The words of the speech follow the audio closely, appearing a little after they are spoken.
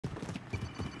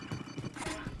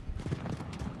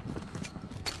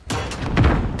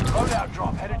Loadout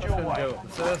drop headed your way.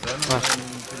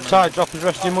 Side, drop his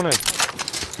rest of your money.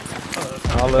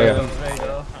 I'll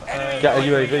get a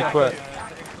UAV quick.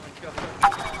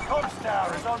 Comms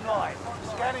tower is online.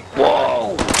 Scanning.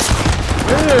 Whoa!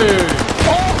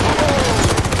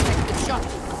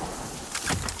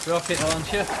 Rocket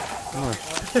launcher.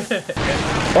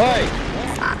 Hey!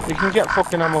 You can get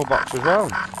fucking ammo box as well.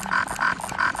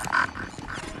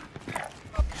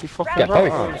 She fucking Get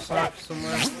both.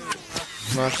 Somewhere.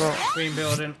 Nice one. Green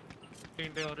building.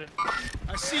 Green building.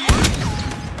 I see you.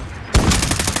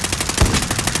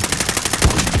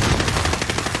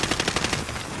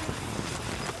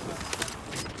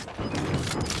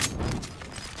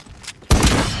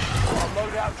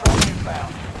 Loadout drop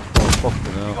inbound.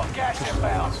 Fucking hell. Got gas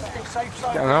inbound. Safe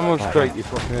zone. Get an ammo straight, you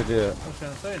fucking idiot.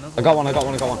 I got one. Fire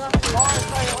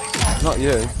sale is Not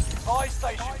you. buy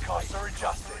station costs are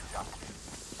adjusted.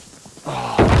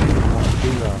 Do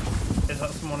that. Is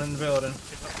that someone in the building?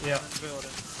 Yeah.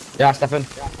 Yeah, Stefan.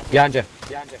 Behind you.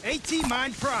 AT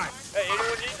mine prime. Hey,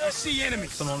 anyone need that? I see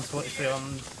enemies. Someone's literally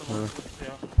on.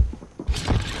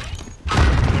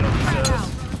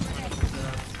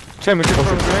 Tim, we just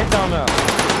throw a grenade down there.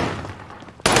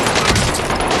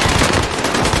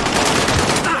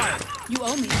 You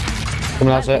owe me.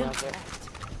 Coming out it.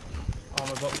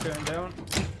 Armor box going down.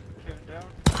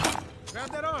 Grab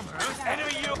that armor, huh?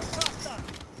 Enemy you.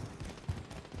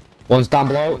 One's down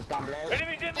below.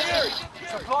 Enemies in the area.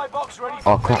 Supply box ready.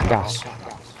 Oh crap, gas.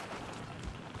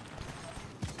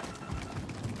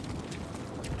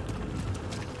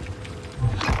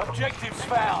 Objectives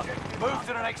found. Move to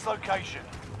the next location.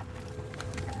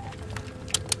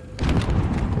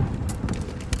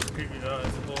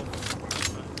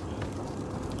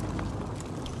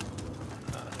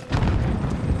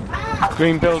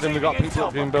 Green building, we got people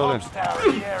up green building.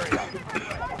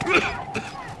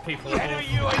 People. Enemy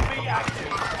UAV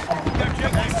active.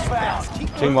 Objectives found.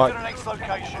 Team Move white. to the next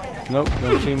location. Nope,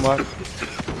 no team wipe. Into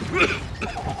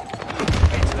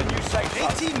the new safe zone.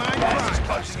 AT mine gas is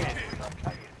closing in.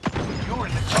 You're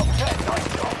in the top 10. Nice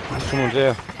job. Someone's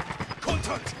here.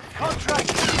 Contract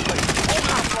complete. All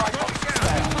supply boxes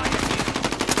found.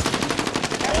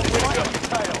 Enemy right on your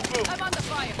tail. I'm under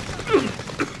fire.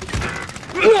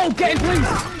 No, get him,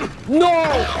 please. No.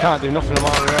 Can't do nothing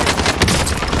about it.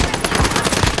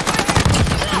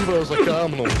 He was like an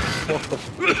animal. What the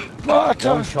What?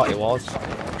 One shot it was.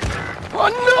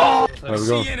 Oh no! There we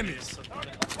go. See enemies.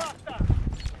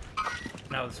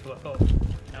 Now the split up.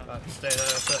 Now I can stay there.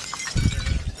 That's it.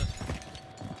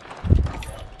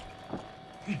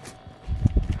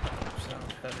 So,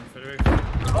 heading for the roof.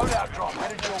 Loadout drop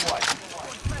headed your way.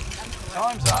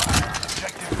 Time's up.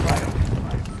 Objective failed.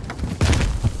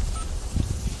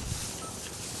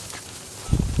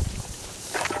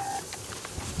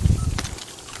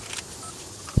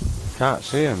 Can't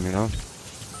see him, you know.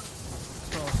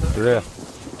 They're here.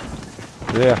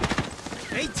 They're here.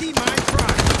 AT mine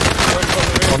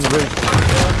prime. On the roof.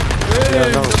 Yeah,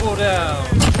 no. Double down.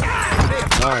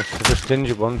 Nice. I just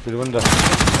injured one through the window.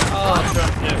 Oh,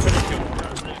 yeah, finish him.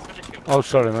 Oh,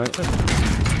 sorry, mate.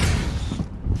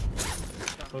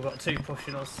 We've got two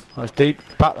pushing us. That's deep.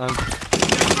 Back then.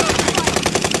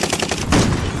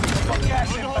 Got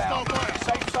gas inbound.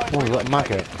 Safe zone. Oh, that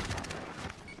maggot.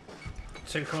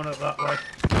 Two coming up that way.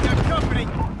 Got company.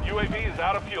 UAV is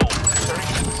out of fuel.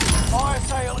 Fire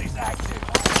sale is active.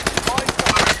 Buy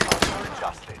station costs are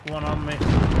adjusted. One on me.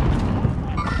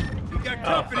 You got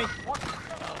company.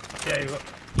 Yeah, you got.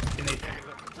 You need.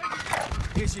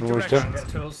 Here's your Where's direction. Get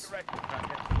tools.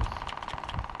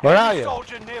 Where are you?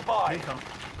 Soldier nearby. Recon.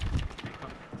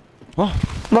 What?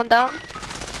 One down.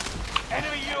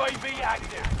 Enemy UAV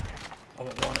active. I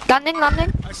got one. Landing.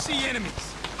 I see enemies.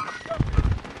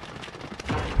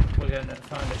 We're going to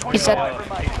find it. He said-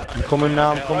 I'm coming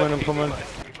now, I'm coming.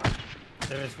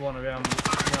 There is one around the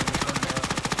corner.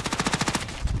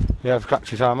 Yeah, I've cracked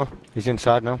his armour. He's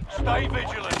inside now. Stay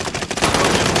vigilant.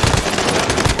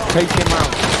 Take him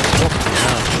out.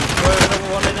 Another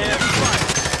one in here.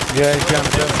 Yeah, he's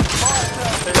jammed him.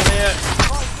 Two in here.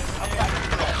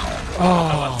 Oh,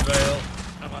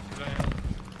 I'm at the veil.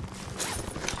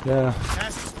 yeah.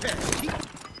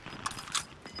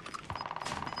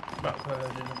 Back where I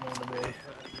didn't want to be.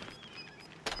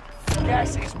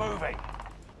 Gas is moving.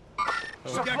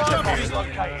 Supply box is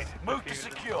located. Move to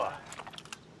secure.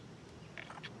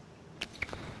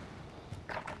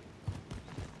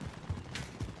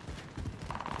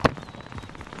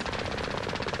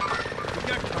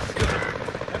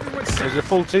 There's a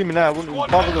full team in there, I wouldn't even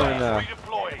bother going in there.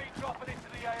 Redeploying.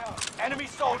 Enemy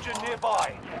soldier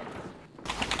nearby.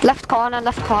 Left corner.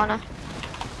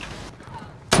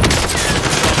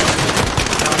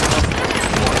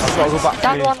 Just gotta go back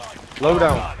Down to one. low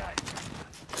down.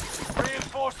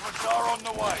 Reinforcements are on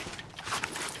the way.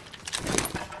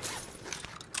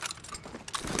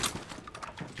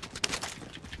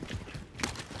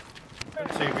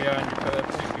 Two behind you,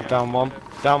 purple. Down one.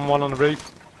 Down one on the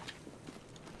roof.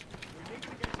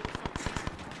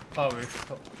 Oh,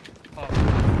 roof.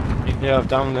 Yeah, I've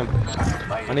downed him.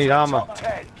 I need armour. Top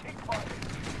 10.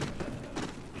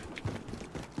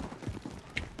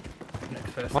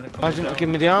 Next person that Why comes isn't it down.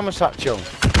 giving me the armour satchel?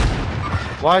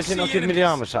 Why is it not giving me the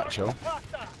armour satchel?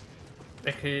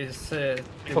 Because they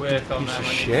work on piece them of and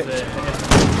shit.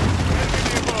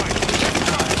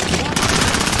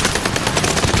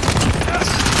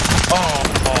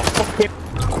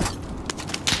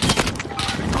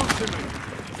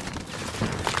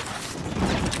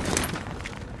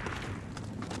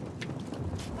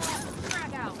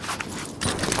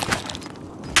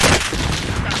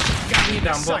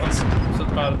 Down bottom, so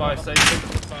by the buy station.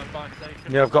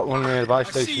 Yeah, I've got one near the buy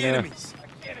station here.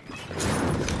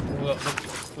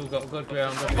 We've got good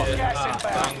ground up Got here. gas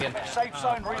Banging. inbound. Safe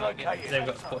zone relocated. They've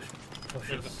got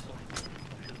pushes.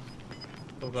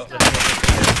 We've got this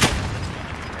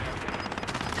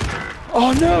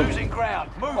Oh no! Losing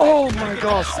ground. Move Oh it. my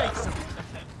god!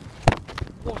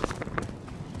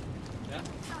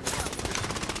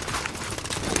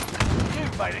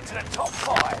 You've made it to the top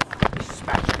 5.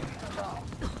 Smashing.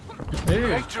 one.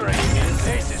 Victory.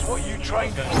 This is what you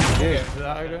trained for. Go for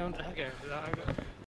that ground.